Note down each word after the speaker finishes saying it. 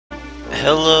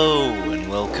Hello and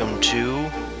welcome to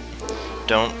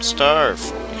Don't Starve.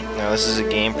 Now this is a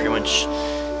game pretty much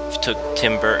if you took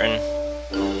Tim Burton,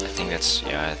 I think that's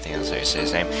how you say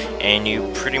his name, and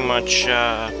you pretty much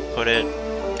put it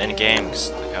in a game, because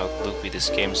look how loopy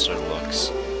this game sort of looks.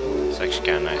 It's actually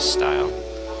got a nice style.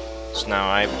 So now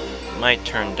I might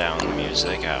turn down the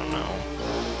music, I don't know.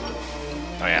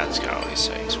 Oh yeah, it's got all these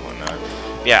things and whatnot.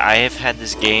 But yeah, I have had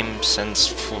this game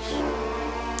since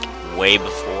way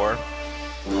before.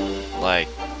 Like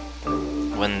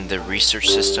when the research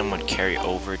system would carry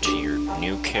over to your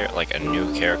new a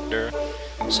new character.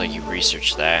 So like you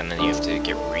research that and then you have to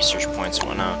get research points and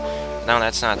whatnot. Now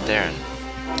that's not there, and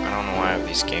I don't know why I have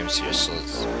these games here, so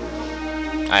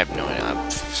I have no idea.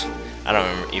 I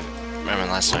don't remember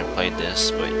the last time I played this,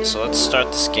 but so let's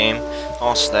start this game.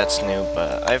 Also that's new,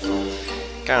 but I've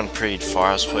gotten pretty far.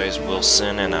 I was playing as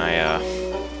Wilson and I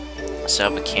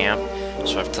set up a camp,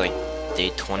 so after like day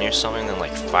 20 or something, then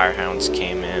like firehounds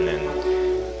came in and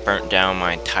burnt down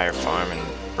my entire farm and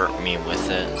burnt me with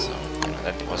it, so you know,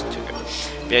 that wasn't too good.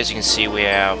 But as you can see, we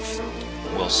have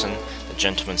Wilson, the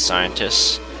gentleman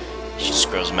scientist. He just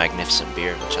grows a magnificent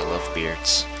beard, which I love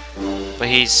beards. But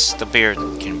the beard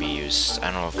can be used.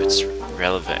 I don't know if it's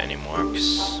relevant anymore,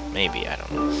 because maybe, I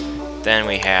don't know. Then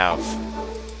we have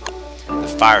the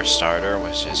fire starter,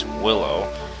 which is Willow,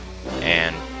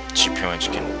 and she pretty much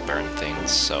can burn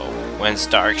things, so when it's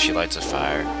dark she lights a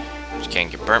fire. She can't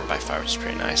get burnt by fire, which is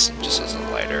pretty nice, and just as a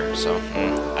lighter, so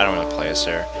I don't really play as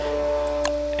her.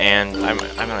 And I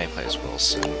mainly play as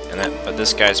Wilson, but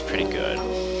this guy's pretty good.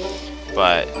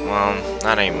 But, well,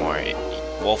 not anymore.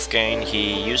 Wolfgang,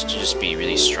 he used to just be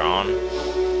really strong.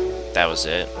 That was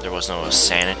it. There was no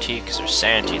sanity, because there's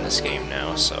sanity in this game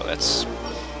now, so that's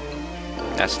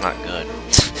not good.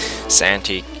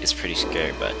 Sanity is pretty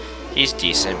scary, but he's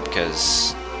decent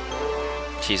because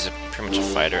he's pretty much a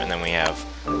fighter. And then we have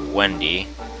Wendy,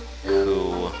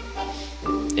 who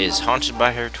is haunted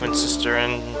by her twin sister,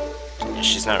 and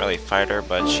she's not really a fighter,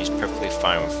 but she's perfectly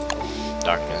fine with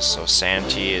darkness. So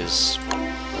Sanity is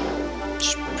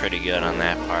pretty good on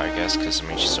that part, I guess, because I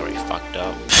mean she's already fucked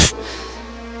up.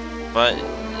 But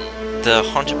the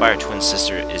haunted by her twin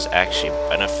sister is actually a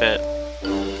benefit,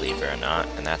 believe it or not,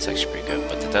 and that's actually pretty good.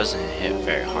 But that doesn't hit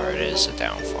very hard. It is a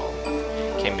downfall.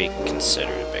 Can be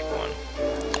considered a big one.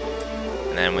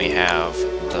 And then we have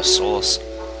the Soulless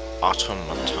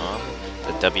Automaton,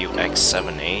 the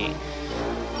WX78,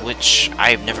 which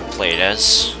I've never played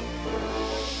as,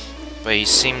 but he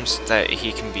seems that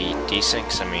he can be decent,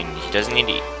 because I mean he doesn't need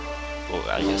to eat, well,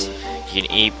 I guess he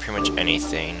can eat pretty much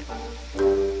anything.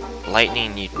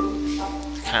 Lightning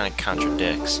kind of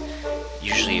contradicts.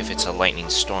 Usually if it's a lightning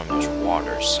storm there's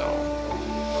water, so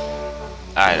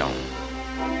I don't.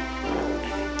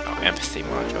 Empathy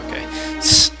much, okay.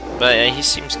 But he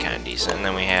seems kind of decent. And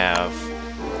then we have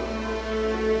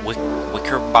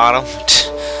Wicker Bottom,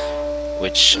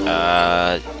 which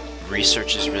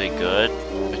research is really good,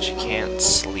 but you can't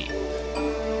sleep.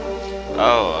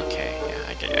 Oh, okay, yeah,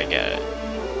 I get it.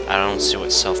 I don't see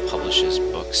what self-publishes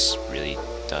books really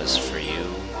does for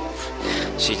you.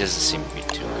 She doesn't seem to be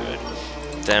too good.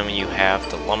 Then you have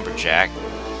the Lumberjack.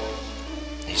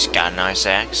 He's got a nice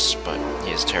axe, but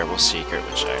he has a terrible secret,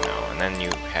 which I know. And then you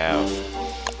have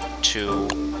two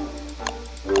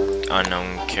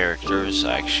unknown characters.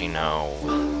 I actually know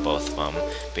both of them,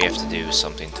 but you have to do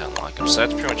something to unlock them. So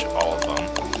that's pretty much all of them.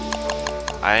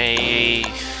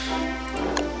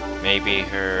 Maybe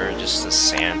her, just the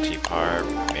sanity part.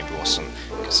 Maybe Wilson,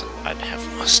 because I'd have a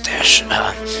mustache.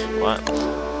 What?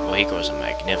 Well, he grows a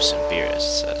magnificent beard, as it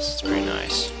says. It's pretty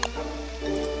nice.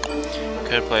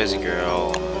 Could play as a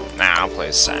girl. Nah, I'll play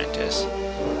as a scientist.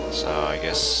 So I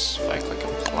guess if I click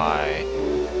apply,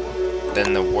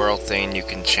 then the world thing you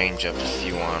can change up if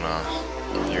you wanna.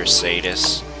 If you're a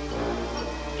sadist,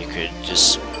 you could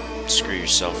just screw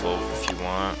yourself over if you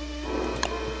want.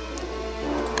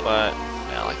 But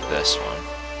yeah, like this one.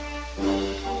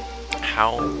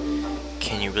 How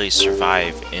can you really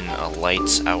survive in a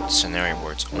lights out scenario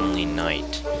where it's only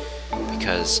night?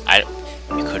 Because it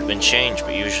could have been changed,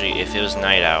 but usually if it was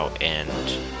night out and,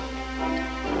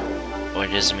 well, it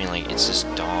doesn't mean like it's just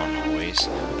dawn always,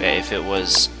 but if it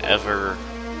was ever,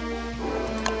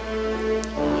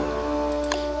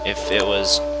 if it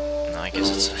was, no, I guess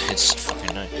it's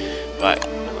fucking night, but,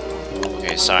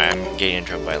 okay, sorry, I'm getting in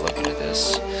trouble by looking at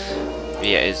this, but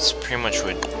yeah, it's pretty much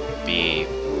would be,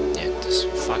 yeah, this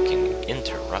fucking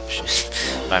interruption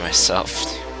by myself,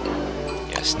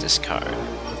 yes, discard.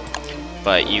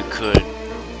 But you could,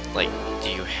 like, do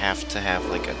you have to have,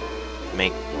 like,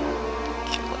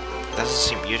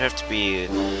 doesn't seem. You'd have to be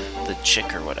the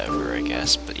chick or whatever, I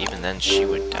guess. But even then, she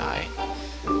would die.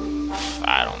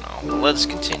 I don't know. But let's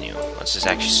continue. Let's just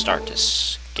actually start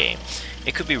this game.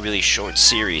 It could be a really short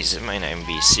series. It might not even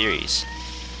be a series.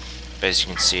 But as you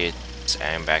can see, it's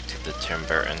adding back to the Tim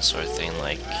Burton sort of thing,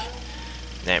 like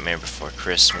Nightmare Before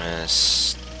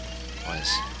Christmas. What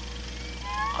is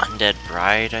Undead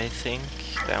Bride, I think?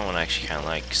 That one actually kind of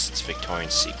like, 'cause it's Victorian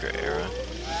Secret era.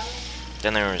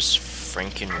 Then there was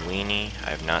Frankenweenie. I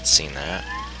have not seen that.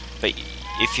 But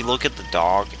if you look at the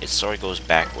dog, it sort of goes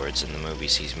backwards in the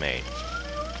movies he's made.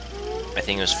 I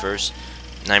think it was first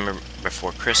Nightmare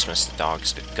Before Christmas, the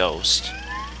dog's a ghost.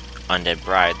 Undead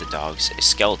Bride, the dog's a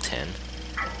skeleton.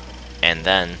 And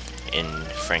then in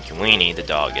Frankenweenie, the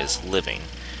dog is living.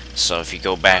 So if you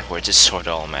go backwards, it sort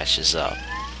of all matches up.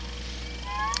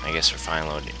 I guess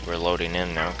we're loading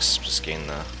in now, because I'm just getting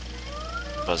the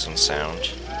buzzing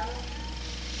sound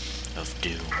of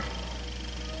doom.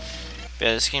 But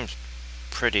yeah, this game's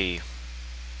pretty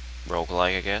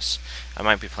roguelike, I guess. I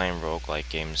might be playing roguelike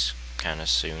games kind of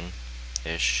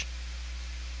soon-ish.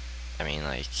 I mean,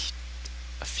 like,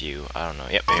 a few. I don't know.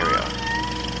 Yep, here we are.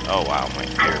 Oh, wow, my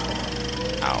ear.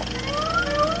 Ow.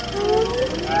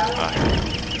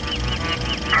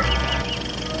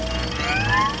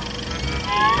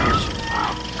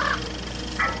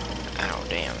 Ow,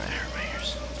 damn, that hurt my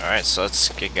ears. Alright, so let's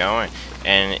get going.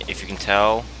 And if you can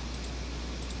tell,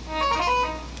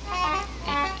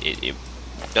 it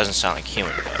doesn't sound like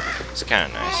human, but it's kind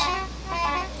of nice.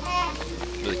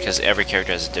 Because every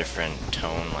character has a different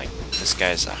tone, like this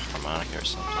guy's a harmonica or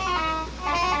something.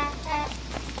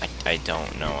 I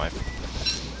don't know.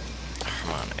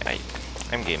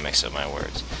 I'm getting mixed up my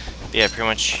words. But yeah, pretty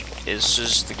much, this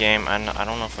is the game. I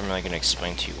don't know if I'm really going to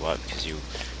explain to you what, because you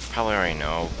probably already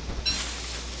know.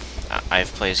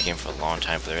 I've played this game for a long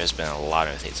time, but there has been a lot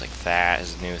of things. Like, that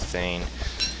is a new thing.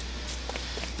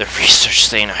 The research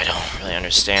thing, I don't really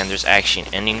understand. There's actually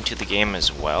an ending to the game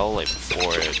as well, like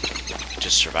before it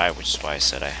just survived, which is why I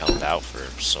said I held out for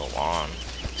so long.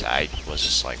 I was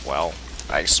just like, well,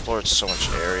 I explored so much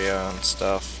area and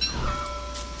stuff.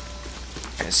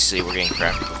 As you see, we're getting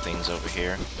graphical things over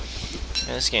here.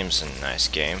 And this game's a nice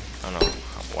game. I don't know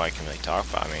what I can really talk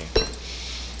about. I mean,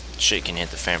 shit can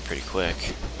hit the fan pretty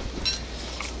quick.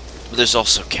 But there's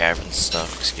also caverns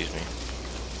stuff, excuse me.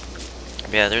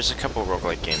 But yeah, there's a couple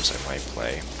roguelike games I might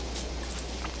play.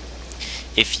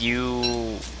 If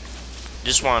you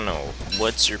just want to know,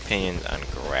 what's your opinion on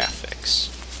graphics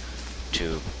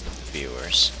to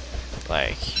viewers?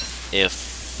 Like,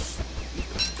 if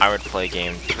I would play a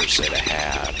game per se that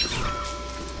had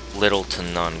little to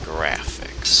none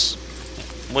graphics,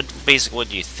 what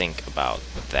do you think about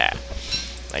that?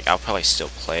 Like, I'll probably still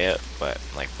play it, but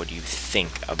like, what do you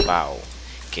think about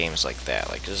games like that?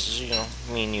 Like, this is, you know,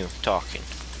 me and you talking,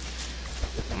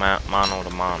 mono to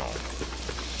mono.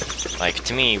 Like,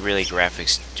 to me, really,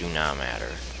 graphics do not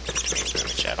matter to me pretty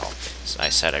much at all. So I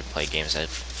said I'd play games that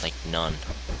like none.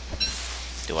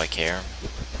 Do I care?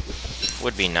 It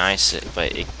would be nice,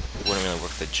 but it wouldn't really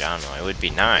work the genre. It would be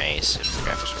nice if the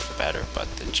graphics were better,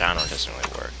 but the genre doesn't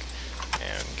really work.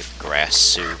 And get the grass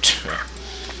suit.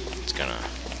 It's gonna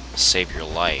save your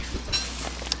life.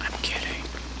 I'm kidding.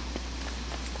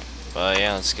 But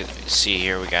yeah, let's see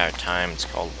here. We got our time. It's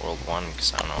called World 1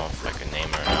 because I don't know if I can name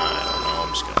it or not. I don't know.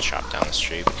 I'm just gonna chop down this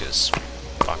tree because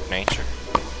fuck nature.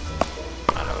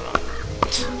 I don't know.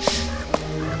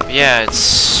 But yeah,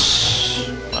 it's,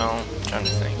 well, I'm trying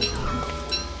to think.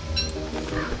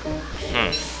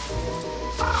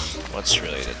 What's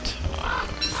really the top?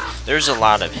 There's a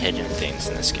lot of hidden things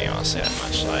in this game, I'll say that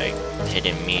much. Like,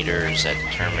 hidden meters that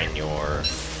determine your,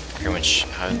 pretty much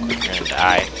how quick you're gonna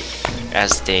die.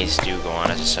 As days do go on,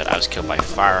 as I said, I was killed by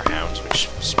firehounds, which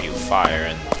spew fire,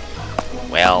 and,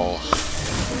 well,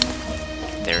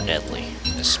 they're deadly.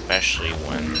 Especially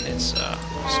when it's,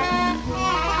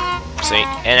 see,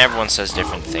 and everyone says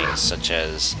different things, such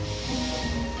as,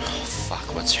 oh,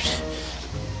 fuck, what's her name?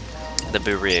 The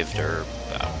Bereaved, or,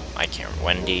 I can't remember,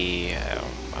 Wendy, I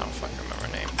don't fucking remember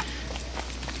her name.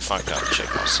 Fucked up chick,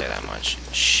 I'll say that much.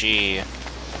 She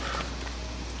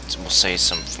will say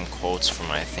some quotes from,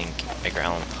 I think, Edgar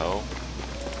Allan Poe.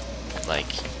 Like,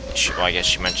 well, I guess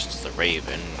she mentions the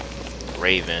Raven.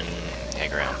 Raven,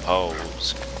 Edgar Allan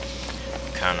Poe's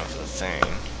kind of the thing.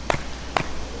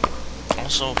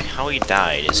 Also, how he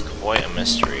died is quite a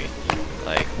mystery.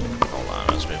 Like, hold on,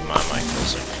 let's move my mic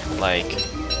closer. Like,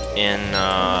 in,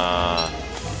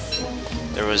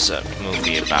 there was a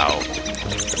movie about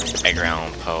Edgar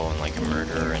Allan Poe and, like, a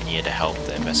murderer, and he had to help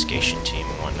the investigation team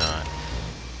and whatnot.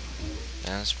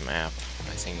 That's map.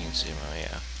 I think you can see my,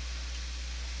 yeah.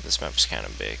 This map's kind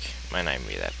of big. Might not even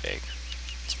be that big.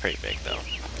 It's pretty big though.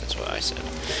 That's what I said.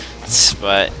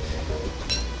 But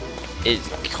it's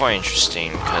quite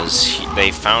interesting because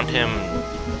they found him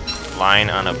lying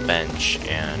on a bench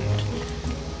and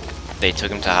they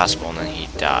took him to the hospital and then he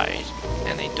died.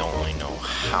 And they don't really know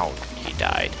how he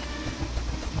died,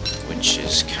 which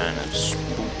is kind of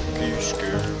spooky,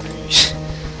 scary.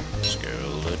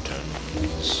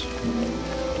 Skeletons.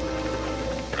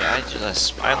 Yeah,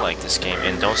 I like this game,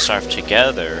 and Don't Starve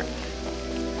Together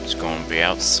is going to be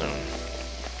out soon.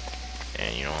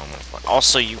 And you know I'm gonna play.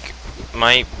 Also, you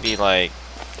might be like,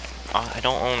 oh, I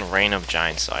don't own Reign of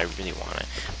Giants, so I really want it.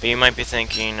 But you might be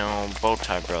thinking, oh,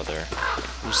 Bowtie Brother,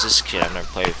 who's this kid? I've never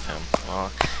played with him.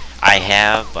 Well, I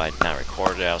have, but not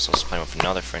recorded. I was also playing with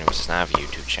another friend who does not have a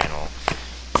YouTube channel.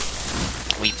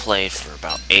 We played for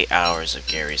about 8 hours of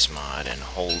Gary's Mod, and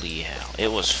holy hell,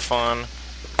 it was fun.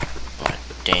 But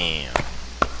damn,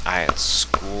 I had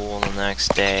school the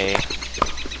next day.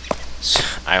 So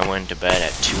I went to bed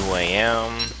at 2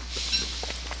 a.m.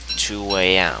 2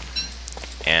 a.m.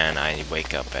 and I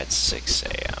wake up at 6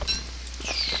 a.m.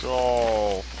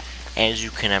 So, as you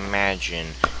can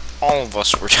imagine, all of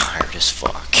us were tired as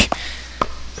fuck.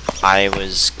 I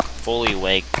was fully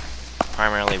awake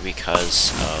primarily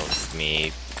because of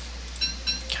me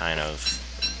kind of,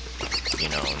 you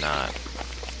know, not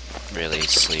really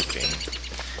sleeping.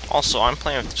 Also, I'm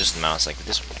playing with just the mouse like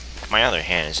this. My other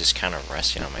hand is just kind of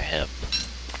resting on my hip.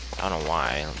 I don't know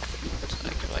why.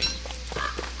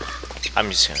 I'm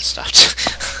just gonna stop.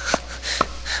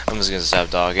 I'm just gonna stop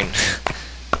talking.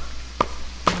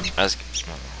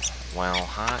 Well,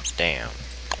 hot damn.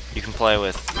 You can play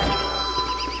with, you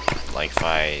know, like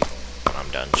when I'm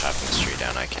done chopping the tree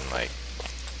down, I can like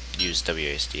use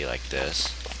WASD like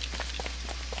this.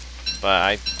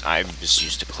 But I'm just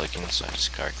used to clicking, so I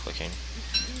just start clicking.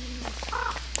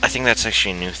 I think that's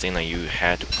actually a new thing that you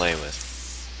had to play with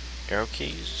arrow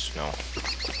keys. No.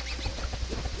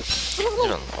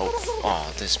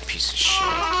 Oh, this piece of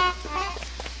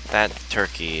shit. That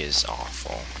turkey is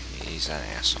awful. He's an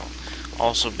asshole.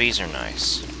 Also, bees are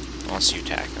nice. Unless you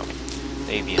attack them.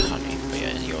 They be honey. But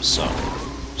yeah, yo, sup,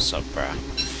 bruh.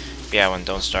 But yeah, when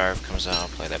Don't Starve comes out, I'll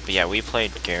play that. But yeah, we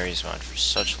played Gary's Mod for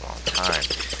such a long time.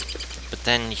 But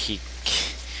then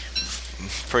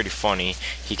pretty funny,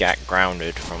 he got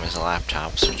grounded from his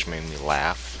laptops, which made me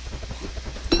laugh.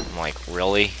 I'm like,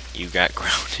 really? You got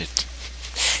grounded?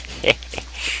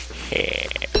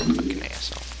 Fucking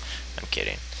asshole. I'm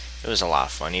kidding. It was a lot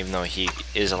of fun, even though he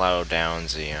is a low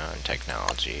downsy on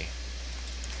technology.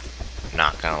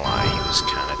 Not gonna lie, he was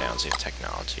kinda downsy of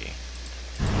technology.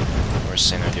 We're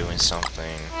sitting there doing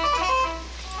something.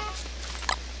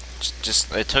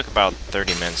 It took about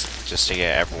 30 minutes just to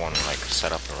get everyone like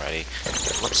set up and ready.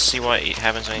 Let's see what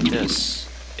happens when I do this.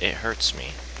 It hurts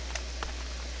me.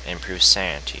 It improves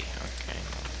sanity. Okay,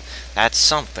 that's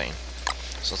something.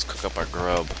 So let's cook up our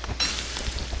grub.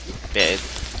 Yeah,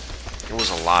 it was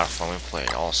a lot of fun. We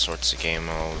played all sorts of game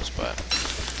modes, but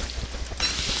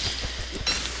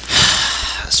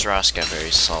Ross got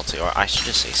very salty, or I should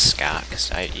just say Scott,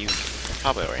 because you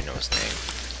probably already know his name.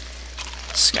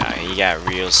 Scott, he got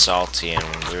real salty, and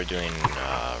we were doing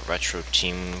retro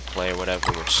team play or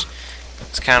whatever, which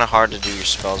it's kind of hard to do your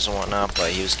spells and whatnot,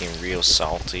 but he was getting real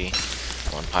salty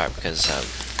one part because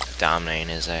of dominating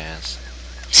his ass.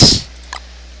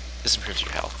 This improves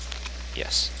your health.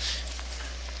 Yes.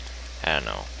 I don't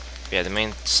know. But yeah, the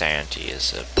main sanity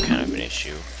is a kind of an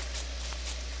issue.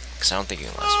 Because I don't think it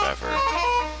can last forever.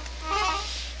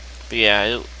 But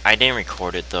yeah, I didn't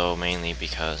record it though, mainly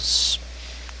because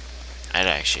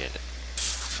I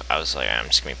was like, I'm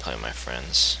just gonna be playing with my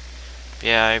friends. But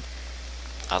yeah,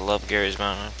 I love Gary's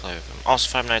Mountain. I play with him. Also,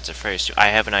 Five Nights at Freddy's 2. I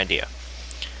have an idea.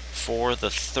 For the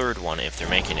third one, if they're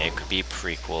making it, it could be a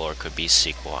prequel or it could be a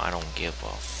sequel. I don't give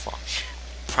a fuck.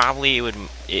 Probably it would.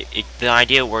 The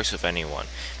idea works with anyone,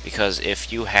 because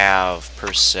if you have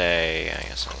per se, I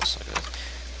guess I'll just look at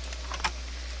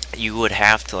this. You would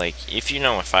have to, like, if you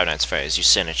know what Five Nights at Freddy's, you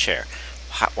sit in a chair.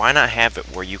 Why not have it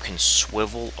where you can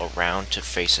swivel around to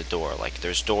face a door? Like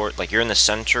there's like you're in the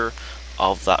center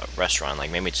of the restaurant.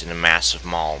 Like maybe it's in a massive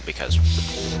mall because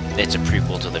it's a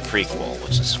prequel to the prequel,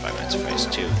 which is Five Nights at Freddy's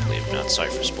 2. Believe it or not, sorry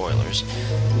for spoilers.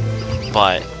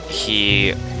 But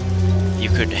you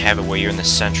could have it where you're in the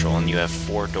central and you have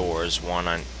 4 doors, one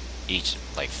on each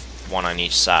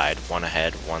side, one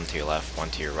ahead, one to your left, one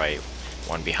to your right,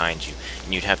 one behind you,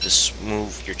 and you'd have to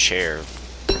move your chair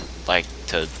like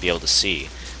to be able to see.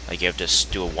 Like you have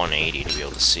to do a 180 to be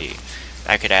able to see.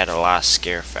 That could add a lot of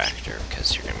scare factor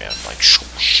because you're gonna be able to like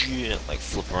shit, like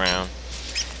flip around.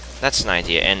 That's an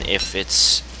idea. And if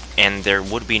it's and there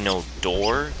would be no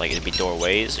door, like it'd be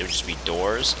doorways, it would just be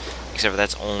doors, except for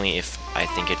that's only if I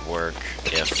think it'd work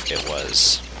if it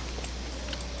was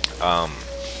a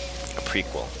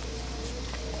prequel.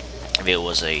 If it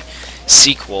was a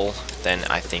sequel, then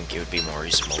I think it would be more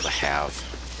reasonable to have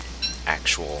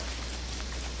actual,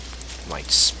 like,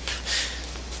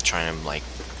 trying to, like,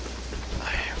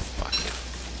 fuck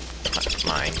it.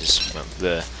 My mind just went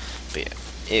bleh. But yeah,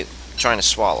 it trying to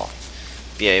swallow.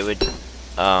 But yeah, it would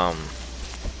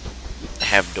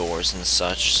have doors and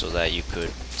such so that you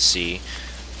could see.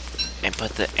 And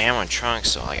but the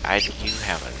animatronics, though, like you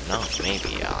have enough. Maybe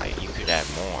you could add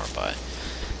more, but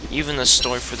even the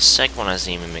story for the second one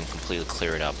hasn't even been completely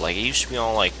cleared up. Like it used to be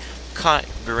all like cut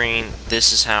green.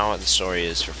 This is how the story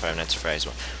is for Five Nights at Freddy's.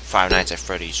 Five Nights at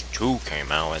Freddy's 2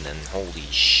 came out, and then holy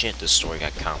shit, the story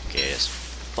got complicated as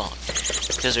fuck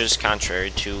because it was contrary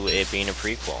to it being a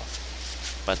prequel.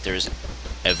 But there's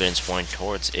evidence pointing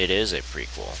towards it is a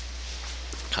prequel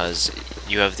because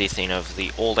you have the thing of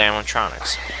the old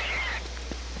animatronics.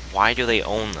 Why do they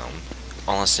own them?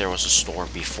 Unless there was a store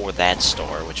before that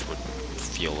store, which would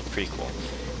feel a prequel.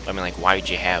 But I mean, like, why would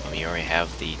you have them? You already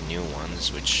have the new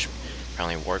ones, which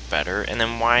apparently work better. And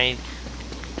then why,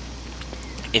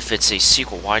 if it's a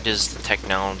sequel, why does the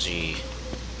technology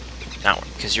not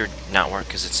work? Because you're not work,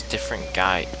 because it's a different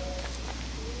guy.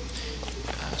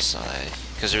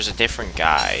 Because there's a different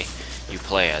guy you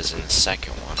play as in the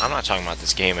second one. I'm not talking about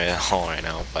this game at all right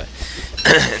now, but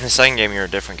in the second game, you're a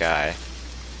different guy.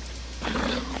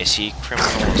 Is he criminal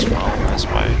as well? That's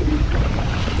why.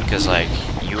 Because, like,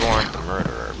 you aren't the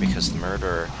murderer. Because the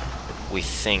murderer, we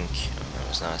think,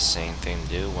 was not a sane thing to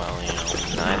do. Well, you know,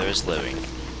 neither is living.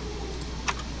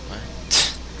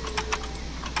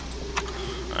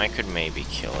 What? I could maybe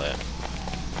kill it.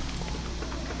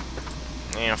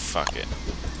 Yeah, fuck it.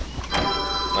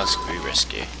 Let's be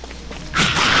risky.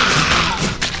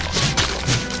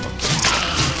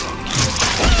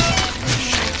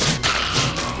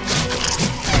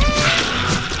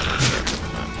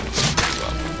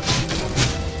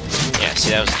 See,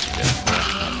 that was too good.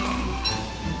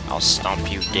 I'll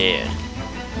stomp you dead,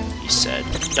 he said.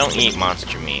 Don't eat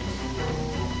monster meat.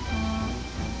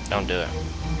 Don't do it.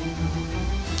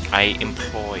 I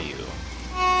implore you.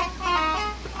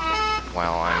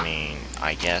 Well, I mean,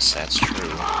 I guess that's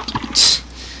true.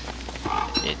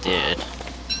 It did.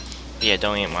 But yeah,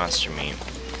 don't eat monster meat.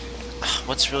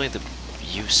 What's really the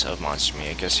use of monster meat?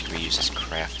 I guess it could be used as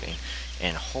crafting.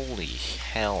 And holy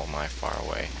hell, am I far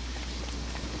away.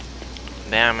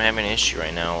 Man, I'm having an issue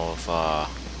right now of,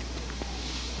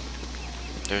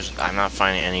 I'm not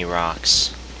finding any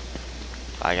rocks.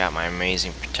 I got my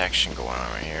amazing protection going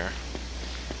on right here.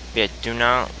 But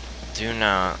yeah, do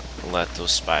not let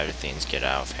those spider things get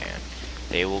out of hand.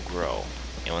 They will grow.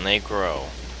 And when they grow,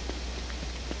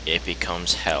 it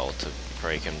becomes hell to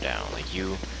break them down. Like,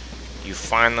 you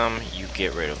find them, you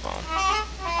get rid of them.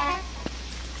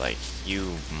 Like,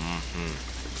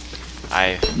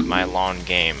 my long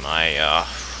game, I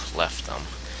left them,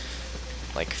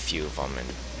 like a few of them,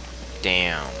 and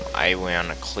damn, I went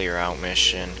on a clear out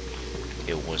mission.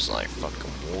 It was like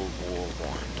fucking World War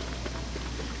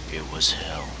I. It was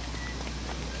hell.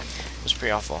 It was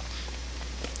pretty awful.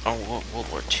 Oh,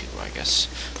 World War II, I guess.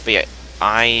 But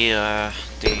yeah,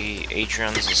 the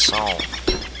Adrian's Assault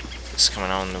is coming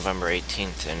out on November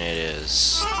 18th, and it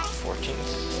is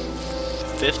 14th,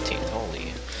 15th.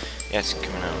 Holy. Yeah, it's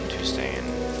coming out on Tuesday, and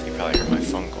you probably heard my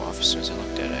phone go off as soon as I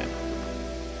looked at it.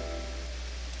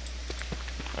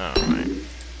 Alright.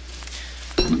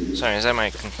 So anyways, that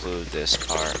might conclude this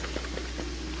part.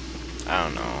 I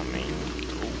don't know, I mean...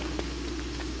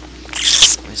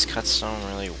 These cuts don't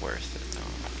really worth it,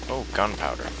 though. Oh,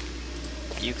 gunpowder.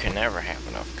 You can never have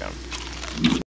enough gunpowder.